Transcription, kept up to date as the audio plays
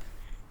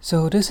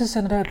So this is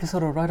another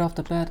episode of Right Off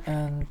the Bat,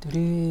 and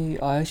today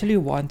I actually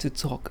want to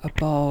talk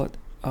about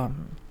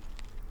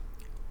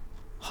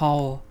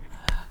how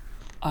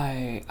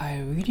I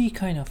really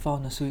kind of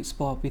found a sweet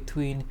spot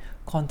between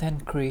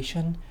content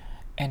creation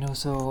and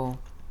also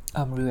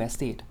real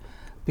estate,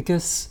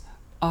 because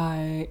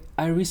I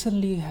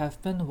recently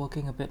have been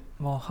working a bit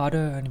more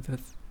harder, and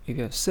if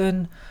you've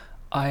seen,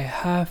 I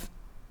have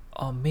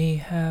or may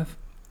have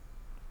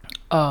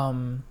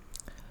um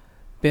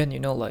been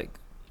like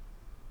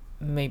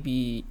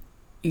maybe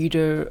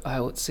either I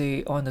would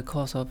say on the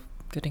course of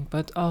getting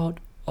burnt out,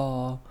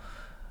 or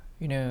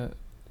you know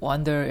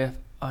wonder if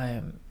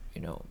I'm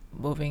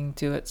moving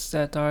towards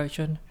that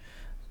direction.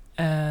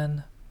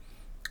 And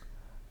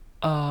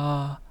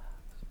uh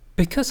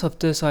because of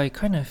this, I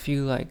kind of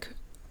feel like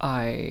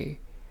I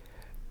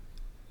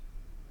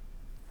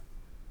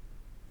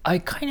I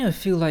kind of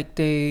feel like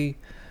they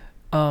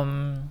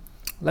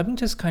let me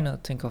just kind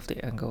of think of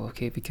the angle,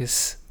 okay?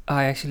 Because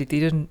I actually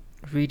didn't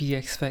really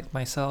expect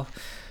myself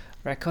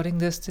recording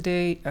this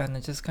today, and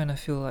I just kind of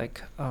feel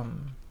like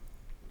I'm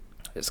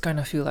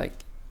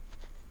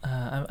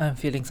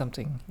feeling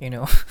something,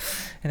 and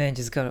then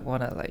just gotta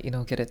wanna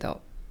get it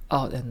out.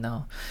 And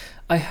now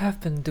I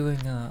have been doing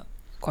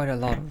quite a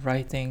lot of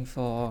writing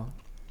for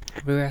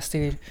real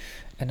estate,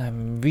 and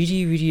I'm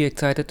really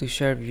excited to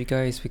share with you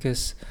guys,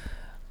 because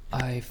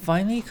I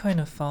finally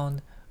kind of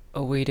found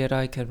a way that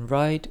I can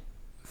write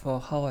for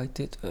how I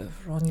did with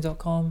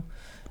Ronnie.com,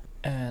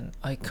 and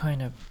I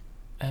kind of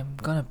am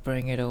gonna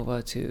bring it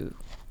over to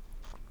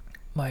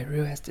my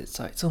real estate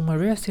side. So my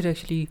real estate,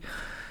 actually,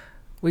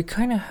 we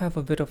kind of have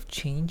a bit of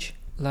change.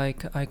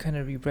 Like, I kind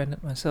of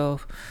rebranded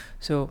myself.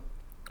 So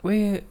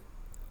we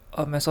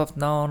as of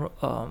now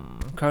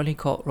currently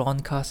called Ron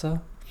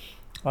Casa.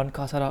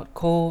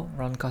 RonCasa.co,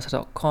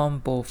 RonCasa.com,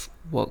 both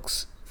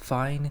works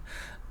fine.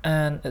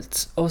 And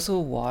it's also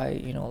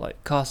why,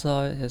 like,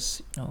 casa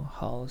is,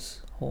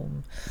 house,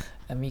 home,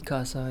 and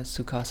Mikasa is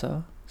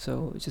Sukasa.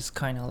 So it's just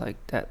kind of like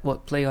that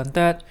wordplay on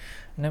that.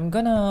 And I'm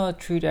gonna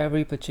treat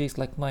every purchase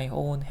like my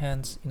own,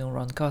 hands,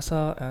 Ron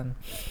Casa. And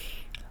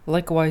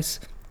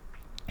likewise,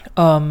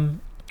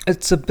 um,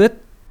 it's a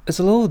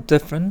little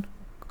different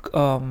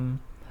um,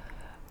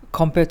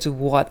 compared to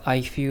what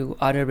I feel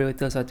other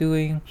realtors are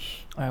doing.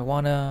 I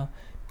wanna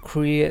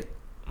create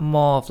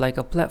more of like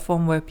a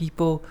platform where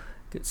people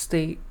could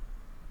stay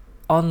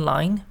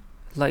online,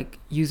 like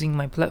using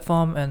my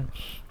platform. And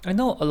I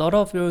know a lot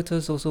of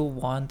realtors also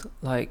want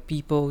like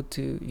people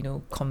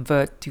to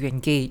convert, to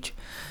engage,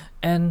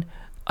 and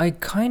I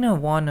kind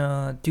of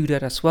wanna do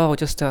that as well.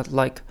 Just that,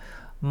 like,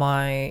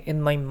 my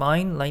in my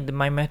mind, like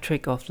my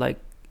metric of like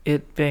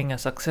it being a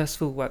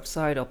successful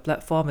website or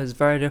platform is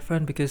very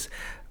different, because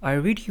I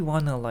really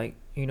wanna, like,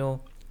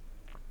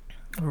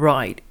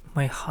 write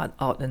my heart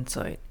out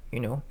inside,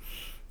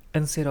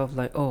 instead of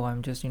like, oh,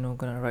 I'm just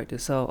gonna write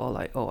this out, or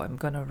like, oh, I'm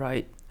gonna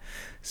write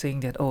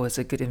saying that, oh, it's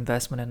a good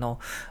investment and all.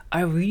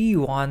 I really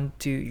want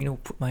to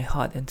put my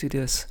heart into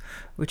this,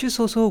 which is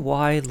also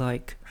why,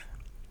 like,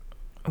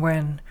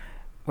 when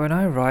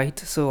I write,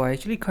 so I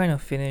actually kind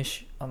of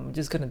finish, I'm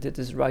just gonna did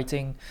this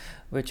writing,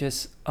 which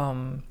is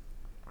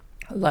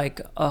like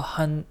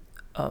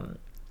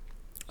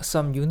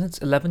some units,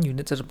 11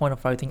 units, at the point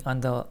of writing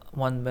under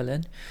 1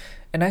 million.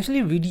 And I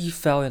actually really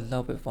fell in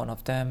love with one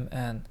of them,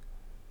 and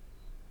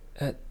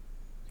it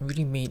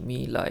really made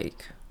me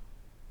like,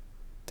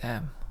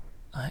 damn,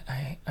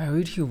 I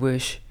really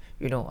wish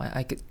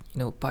I could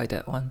buy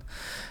that one.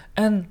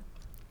 And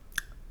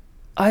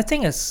I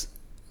think it's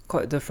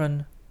quite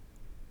different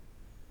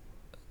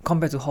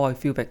compared to how I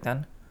feel back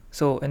then.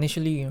 So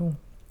initially,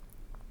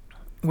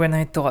 when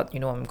I thought,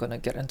 I'm gonna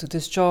get into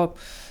this job,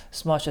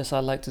 as much as I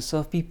like to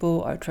serve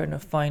people, I try to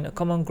find a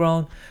common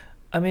ground.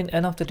 I mean,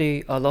 end of the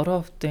day, a lot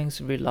of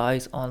things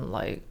relies on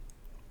like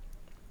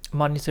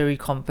monetary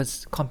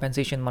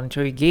compensation,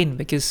 monetary gain,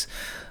 because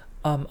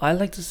I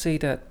like to say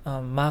that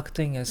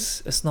marketing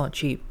is not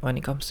cheap when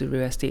it comes to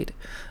real estate.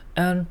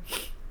 And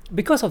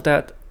because of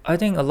that, I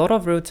think a lot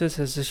of realtors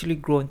has actually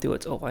grown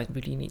towards, oh, I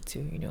really need to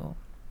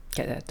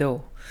get that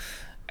dough.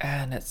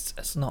 And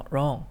it's not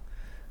wrong.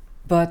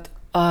 But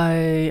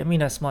I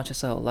mean, as much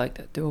as I like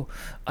that though,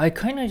 I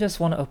kind of just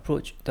want to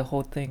approach the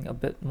whole thing a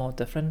bit more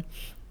different.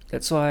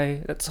 That's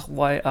why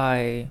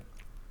I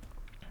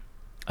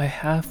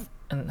have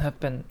and have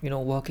been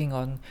working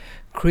on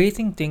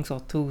creating things or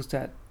tools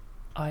that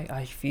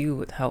I feel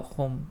would help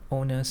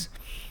homeowners,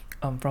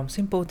 from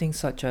simple things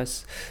such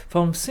as,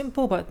 from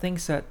simple but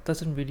things that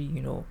doesn't really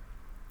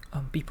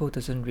people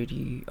doesn't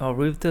really, or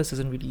realtors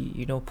doesn't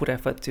really put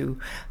effort to,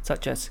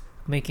 such as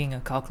making a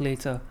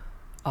calculator.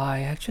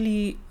 I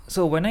actually,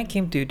 so when I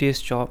came to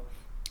this job,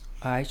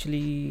 I'm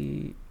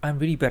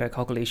really bad at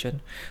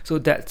calculation. So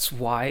that's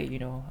why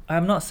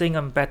I'm not saying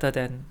I'm better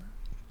than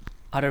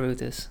other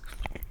realtors.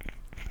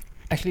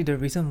 Actually, the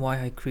reason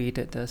why I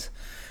created this,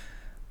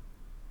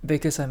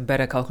 because I'm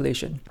bad at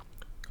calculation.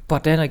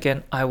 But then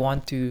again, I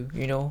want to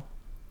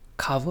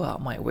cover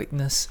up my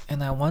weakness,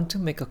 and I want to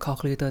make a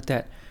calculator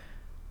that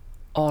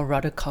or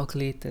rather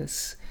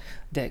calculators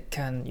that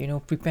can,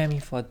 prepare me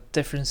for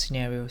different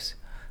scenarios.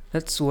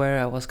 That's where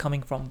I was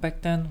coming from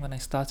back then when I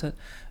started.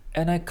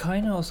 And I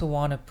kind of also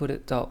want to put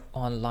it out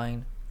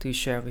online to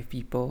share with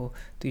people,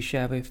 to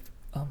share with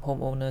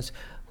homeowners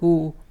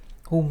who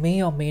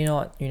may or may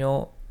not,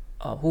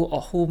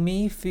 who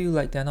may feel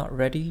like they're not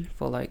ready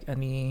for like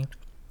any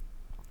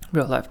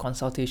real life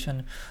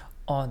consultation,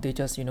 or they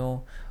just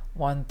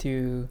want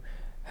to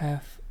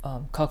have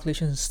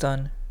calculations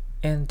done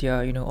in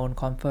their own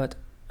comfort,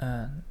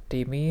 and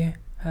they may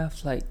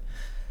have like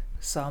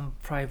some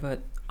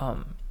private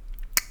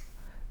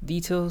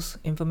details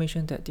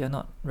information that they're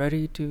not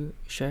ready to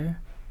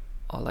share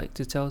or like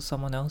to tell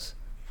someone else,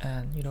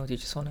 and they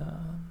just want to,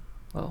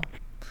 well,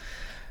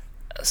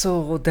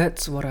 so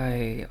that's what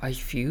I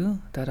feel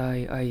that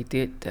I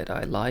did that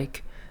I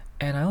like.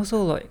 And I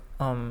also like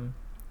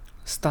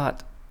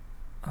start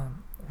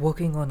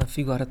working on a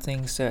few other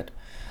things that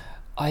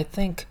I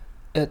think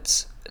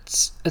it's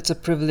a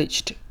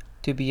privilege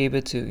to be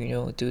able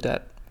to do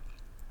that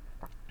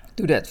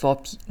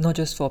for not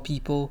just for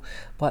people,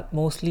 but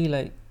mostly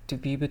like to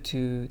be able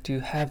to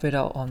have it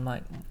out on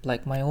my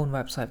own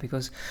website,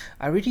 because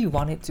I really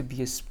want it to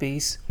be a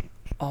space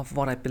of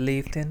what I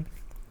believed in.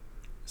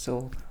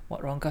 So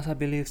what Ronkasa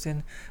believes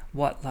in,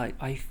 what like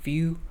I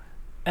feel,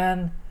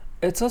 and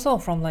it's also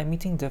from like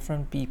meeting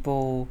different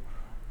people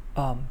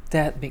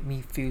that make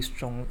me feel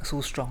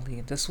so strongly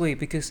in this way,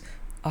 because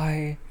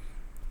I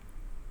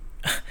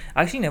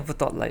I actually never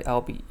thought like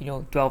I'll be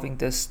delving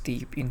this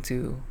deep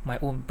into my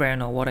own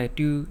brand or what I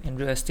do in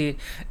real estate,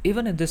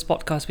 even in this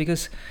podcast,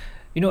 because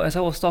as I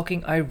was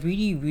talking, I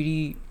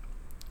really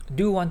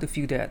do want to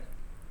feel that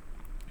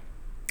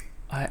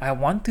I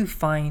want to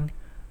find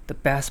the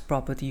best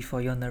property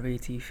for your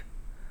narrative,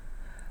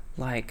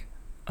 like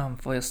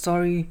for your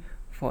story,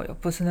 for your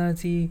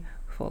personality,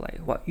 for like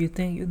what you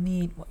think you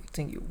need, what you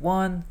think you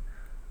want,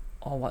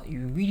 or what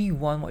you really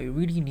want, what you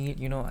really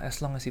need.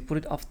 As long as you put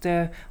it out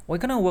there, we're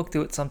gonna work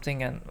towards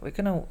something, and we're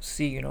gonna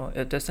see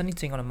if there's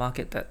anything on the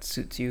market that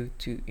suits you,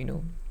 to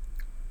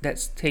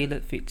that's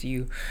tailored fit to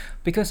you.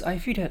 Because I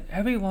feel that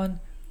everyone,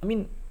 I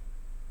mean,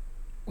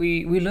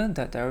 we learned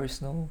that there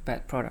is no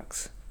bad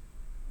products.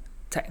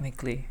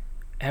 Technically,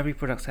 every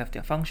products have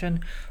their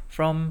function,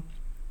 from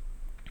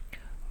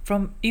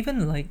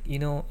even like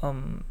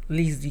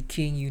least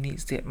decaying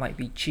units that might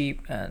be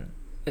cheap and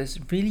is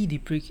really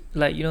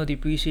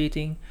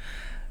depreciating.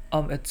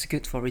 It's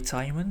good for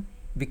retirement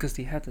because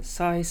they have the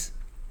size,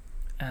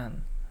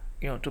 and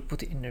to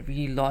put it in a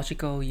really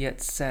logical yet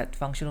sad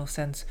functional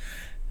sense,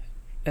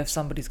 if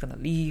somebody's gonna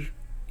leave,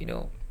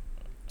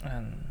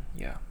 and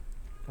yeah,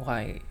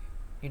 why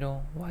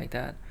why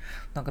that.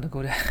 Not gonna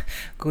go there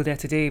go there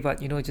today, but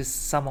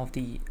just some of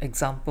the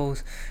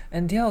examples.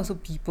 And there are also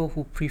people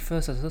who prefer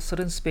a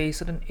certain space,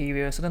 certain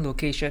area, certain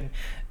location,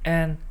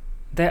 and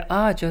there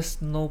are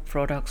just no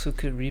products who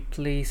could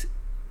replace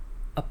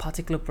a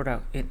particular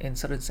product in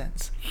certain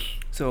sense.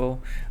 So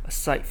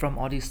aside from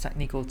all this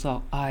technical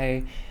talk,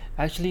 I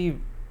actually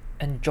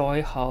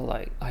enjoy how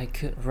like I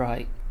could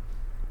write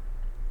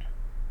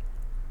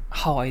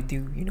how I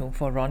do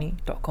for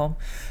Ronnie.com.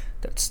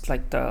 That's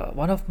like the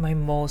one of my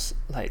most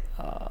like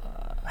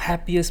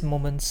happiest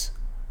moments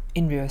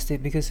in real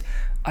estate, because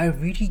I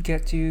really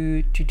get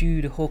to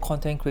do the whole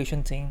content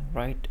creation thing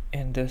right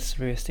in this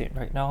real estate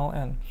right now.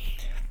 And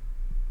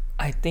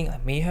I think I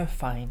may have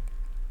find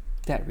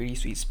that really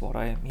sweet spot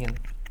I am in.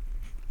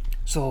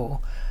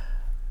 So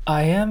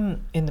I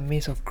am in the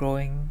midst of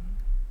growing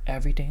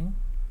everything.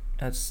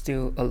 It's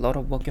still a lot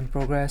of work in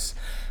progress,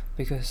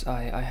 because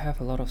I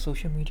have a lot of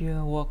social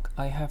media work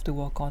I have to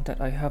work on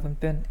that I haven't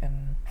been,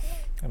 and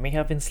I may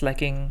have been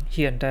slacking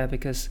here and there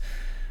because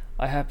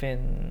I have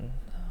been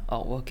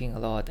out working a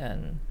lot,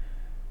 and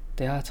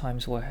there are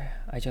times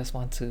where I just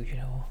want to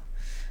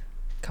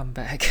come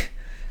back,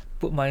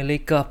 put my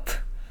leg up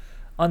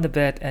on the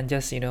bed, and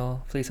just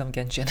play some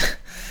Genshin.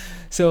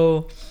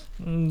 So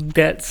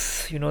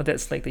that's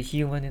like the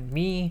human in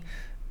me.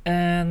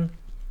 And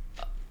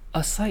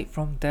aside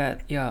from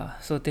that, yeah,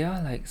 so there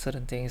are like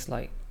certain things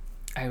like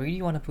I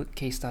really want to put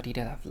case study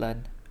that I've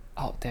learned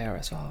out there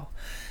as well,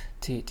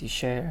 to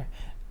share.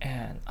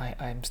 And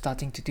I'm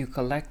starting to do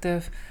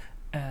collective,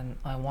 and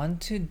I want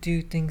to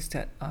do things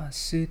that are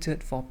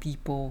suited for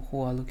people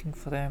who are looking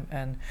for them.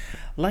 And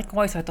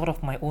likewise, I thought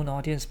of my own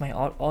audience. My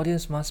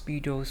audience must be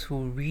those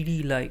who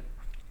really like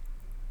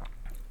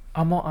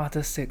are more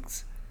artistic.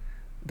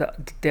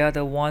 They are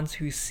the ones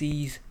who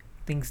sees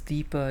things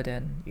deeper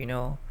than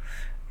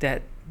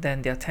that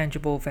than their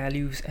tangible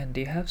values, and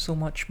they have so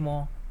much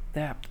more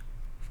depth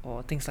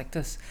or things like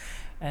this.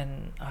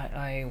 And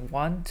I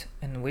want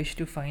and wish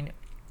to find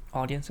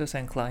audiences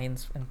and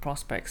clients and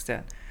prospects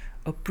that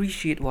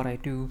appreciate what I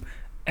do,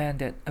 and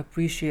that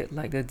appreciate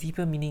like the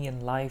deeper meaning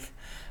in life,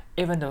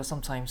 even though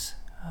sometimes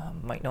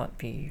might not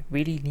be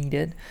really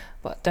needed.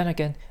 But then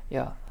again,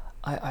 yeah,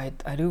 I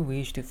do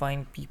wish to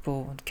find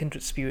people,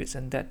 kindred spirits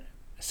in that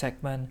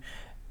segment,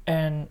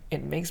 and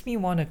it makes me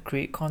want to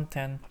create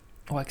content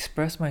or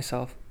express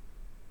myself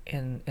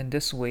in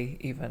this way,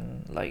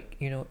 even like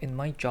in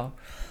my job.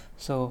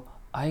 So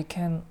I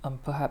can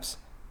perhaps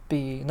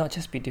be not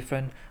just be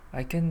different,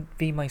 I can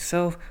be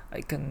myself,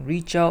 I can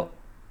reach out,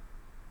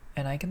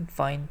 and I can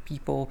find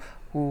people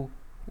who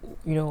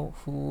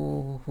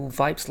who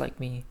vibes like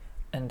me,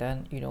 and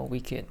then we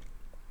can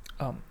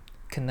um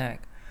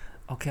connect.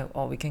 Okay,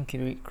 or we can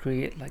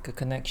create like a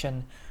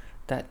connection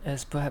that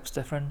is perhaps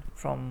different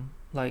from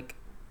like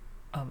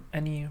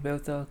any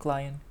realtor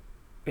client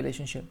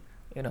relationship,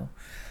 you know.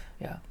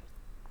 Yeah.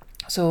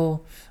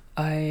 So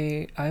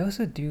I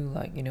also do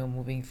like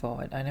moving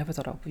forward. I never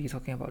thought I'd be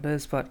talking about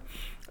this, but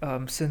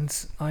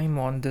since I'm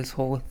on this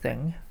whole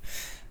thing,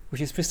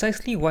 which is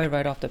precisely why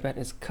right off the bat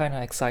it's kind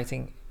of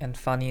exciting and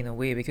funny in a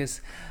way,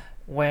 because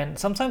when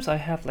sometimes I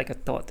have like a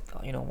thought,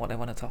 what I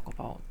want to talk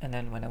about, and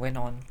then when I went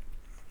on,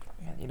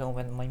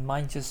 when my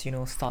mind just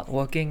start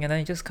working, and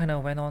I just kind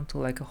of went on to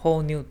like a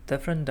whole new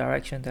different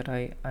direction that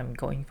I'm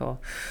going for.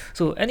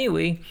 So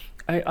anyway,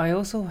 I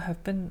also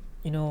have been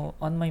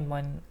on my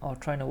mind or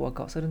trying to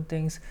work out certain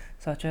things,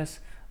 such as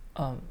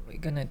we're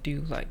gonna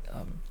do like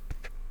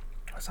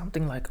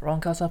something like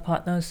Roncasa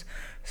Partners.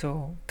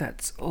 So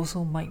that's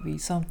also might be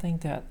something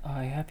that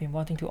I have been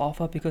wanting to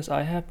offer, because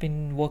I have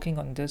been working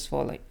on this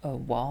for like a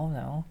while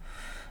now,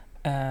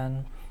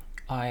 and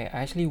I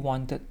actually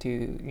wanted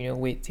to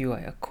wait till I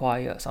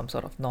acquire some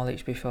sort of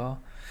knowledge before,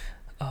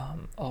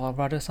 or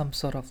rather some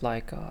sort of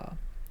like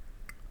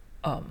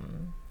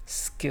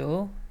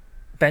skill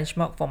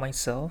benchmark for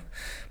myself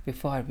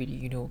before I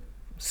really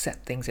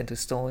set things into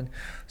stone.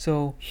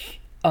 So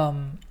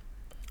um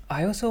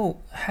I also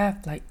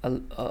have like a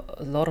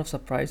lot of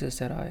surprises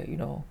that I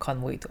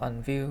can't wait to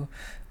unveil,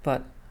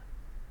 but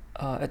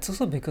it's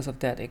also because of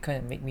that it kind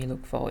of make me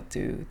look forward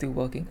to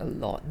working a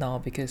lot now,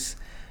 because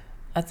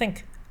I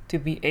think to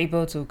be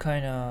able to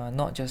kind of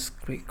not just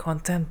create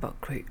content,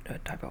 but create the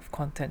type of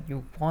content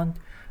you want,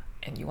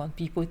 and you want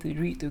people to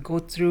read, to go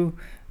through,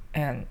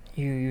 and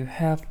you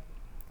have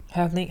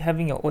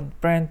having your own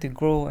brand to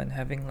grow, and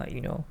having like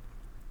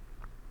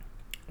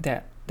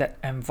that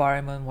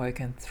environment where you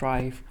can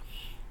thrive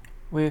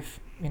with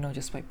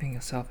just by being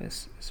yourself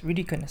is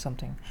really kind of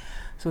something.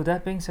 So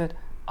that being said,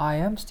 I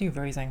am still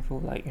very thankful,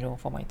 like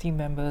for my team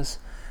members,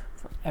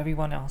 for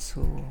everyone else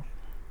who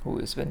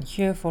has been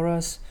here for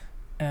us.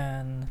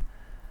 And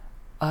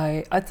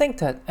I think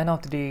that end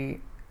of the day,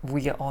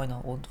 we are all in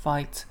our own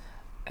fight,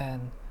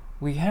 and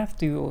we have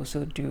to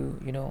also do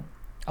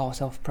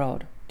ourselves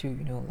proud to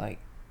like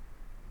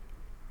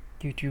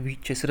to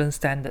reach a certain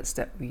standards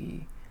that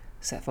we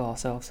set for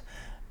ourselves.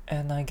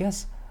 And I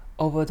guess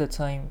over the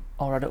time,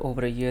 or rather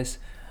over the years,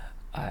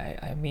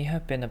 I may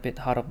have been a bit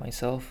hard on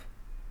myself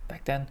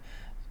back then,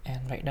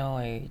 and right now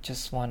I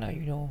just wanna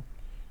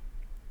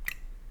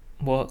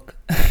work.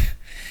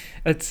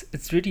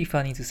 It's really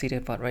funny to say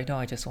that, but right now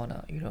I just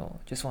wanna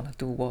just wanna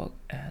do work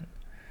and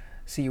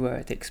see where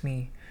it takes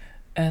me.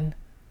 And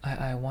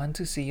I want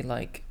to see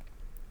like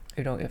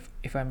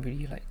if I'm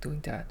really like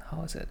doing that,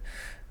 how is it?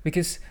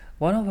 Because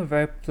one of a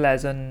very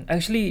pleasant,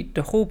 actually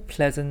the whole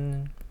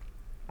pleasant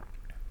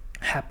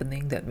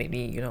happening that made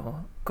me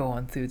go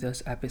on through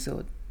this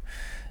episode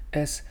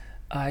is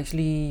I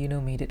actually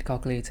made it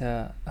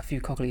calculator, a few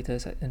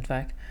calculators in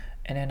fact,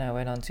 and then I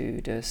went on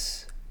to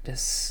this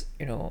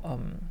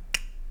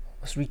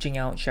was reaching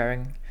out,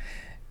 sharing,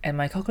 and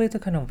my calculator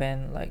kind of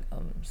went like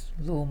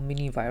little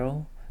mini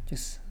viral,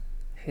 just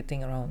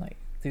hitting around like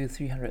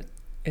 300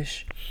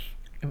 ish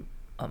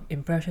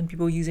impression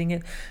people using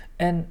it.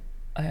 And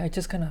I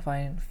just kind of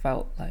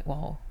felt like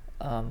wow,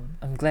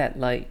 I'm glad.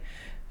 Like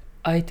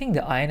I think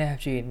the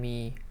INFJ in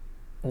me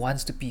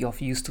wants to be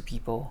of use to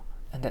people,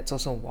 and that's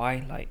also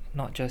why like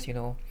not just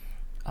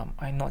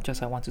I not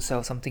just I want to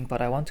sell something, but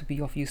I want to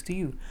be of use to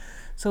you.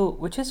 So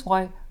which is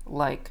why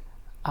like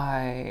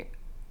I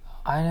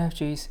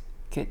INFJs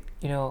could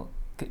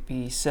could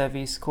be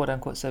service, quote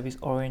unquote service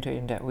oriented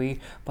in that way,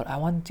 but I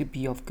want to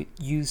be of good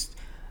use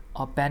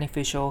or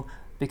beneficial,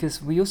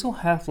 because we also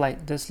have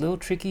like this little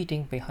tricky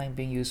thing behind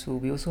being useful.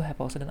 We also have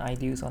our certain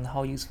ideas on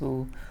how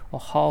useful or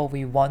how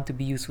we want to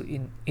be useful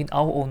in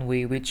our own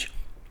way, which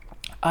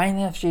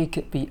INFJ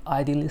could be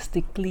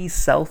idealistically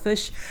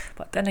selfish,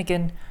 but then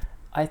again,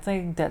 I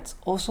think that's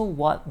also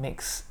what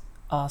makes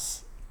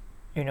us,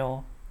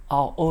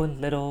 our own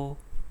little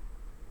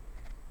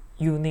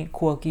unique,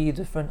 quirky,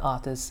 different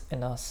artists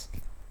in us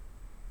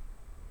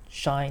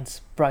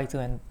shines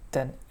brighter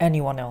than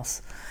anyone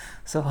else.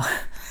 So,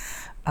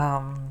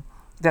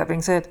 that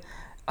being said,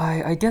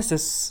 I guess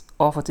that's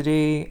all for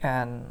today,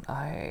 and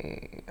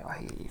I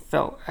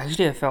felt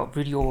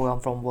really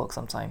overwhelmed from work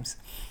sometimes.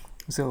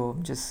 So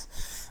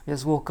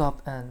just woke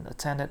up and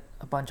attended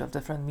a bunch of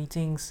different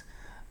meetings,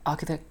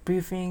 architect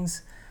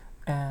briefings,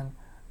 and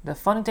the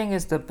funny thing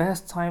is the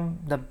best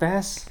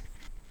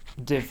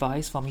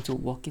device for me to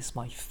work is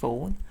my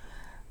phone.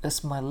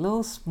 It's my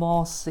little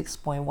small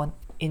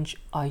 6.1-inch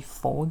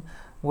iPhone,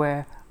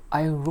 where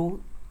I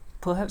wrote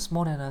perhaps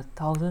more than a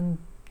thousand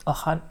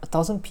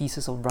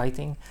pieces of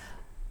writing.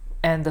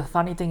 And the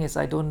funny thing is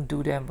I don't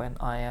do them when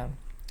I am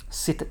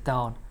seated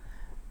down.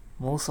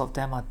 most of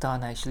them are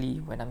done actually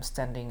when I'm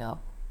standing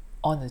up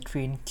on the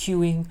train,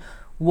 queuing,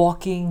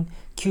 walking,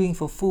 queuing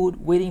for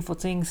food, waiting for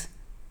things,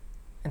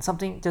 and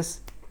something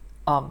just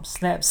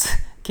snaps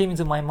came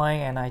into my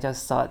mind, and I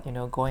just start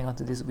going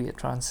onto this weird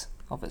trance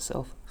of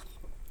itself.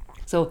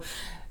 So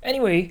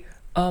anyway,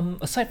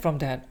 aside from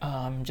that,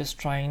 I'm just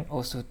trying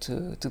also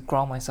to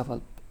ground myself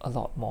a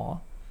lot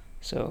more.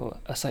 So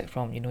aside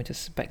from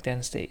just back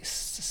then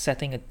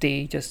setting a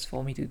day just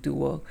for me to do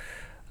work,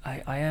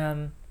 I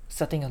am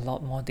setting a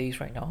lot more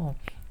days right now,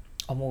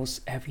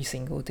 almost every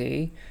single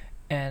day,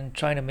 and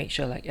trying to make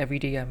sure like every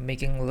day I'm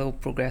making little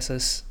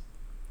progresses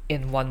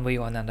in one way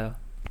or another.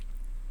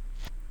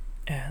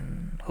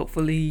 And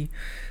hopefully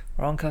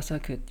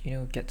Roncasa could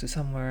get to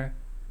somewhere.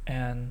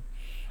 And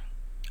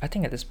I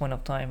think at this point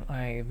of time,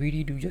 I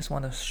really do just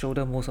want to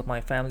shoulder most of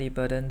my family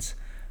burdens.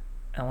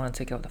 I want to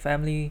take care of the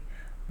family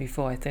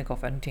before I think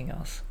of anything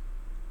else.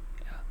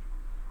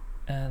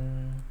 Yeah.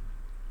 And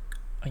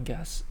I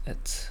guess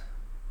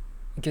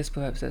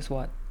perhaps that's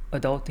what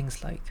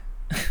adulting's like.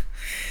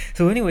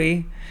 So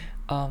anyway,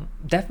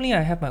 definitely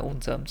I have my own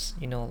terms,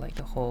 like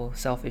the whole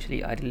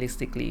selfishly,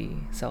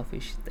 idealistically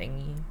selfish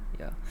thingy.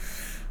 Yeah.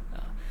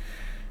 Uh,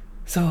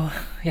 so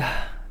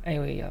yeah.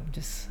 Anyway,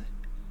 just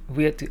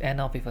weird to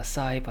end up with a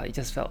sigh, but it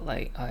just felt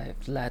like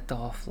I've let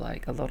off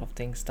like a lot of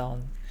things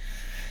down.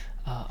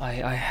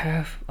 I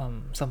have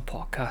some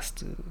podcasts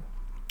to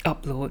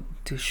upload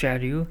to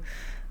share you,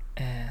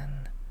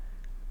 and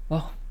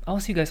well,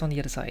 I'll see you guys on the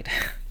other side.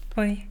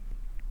 Bye.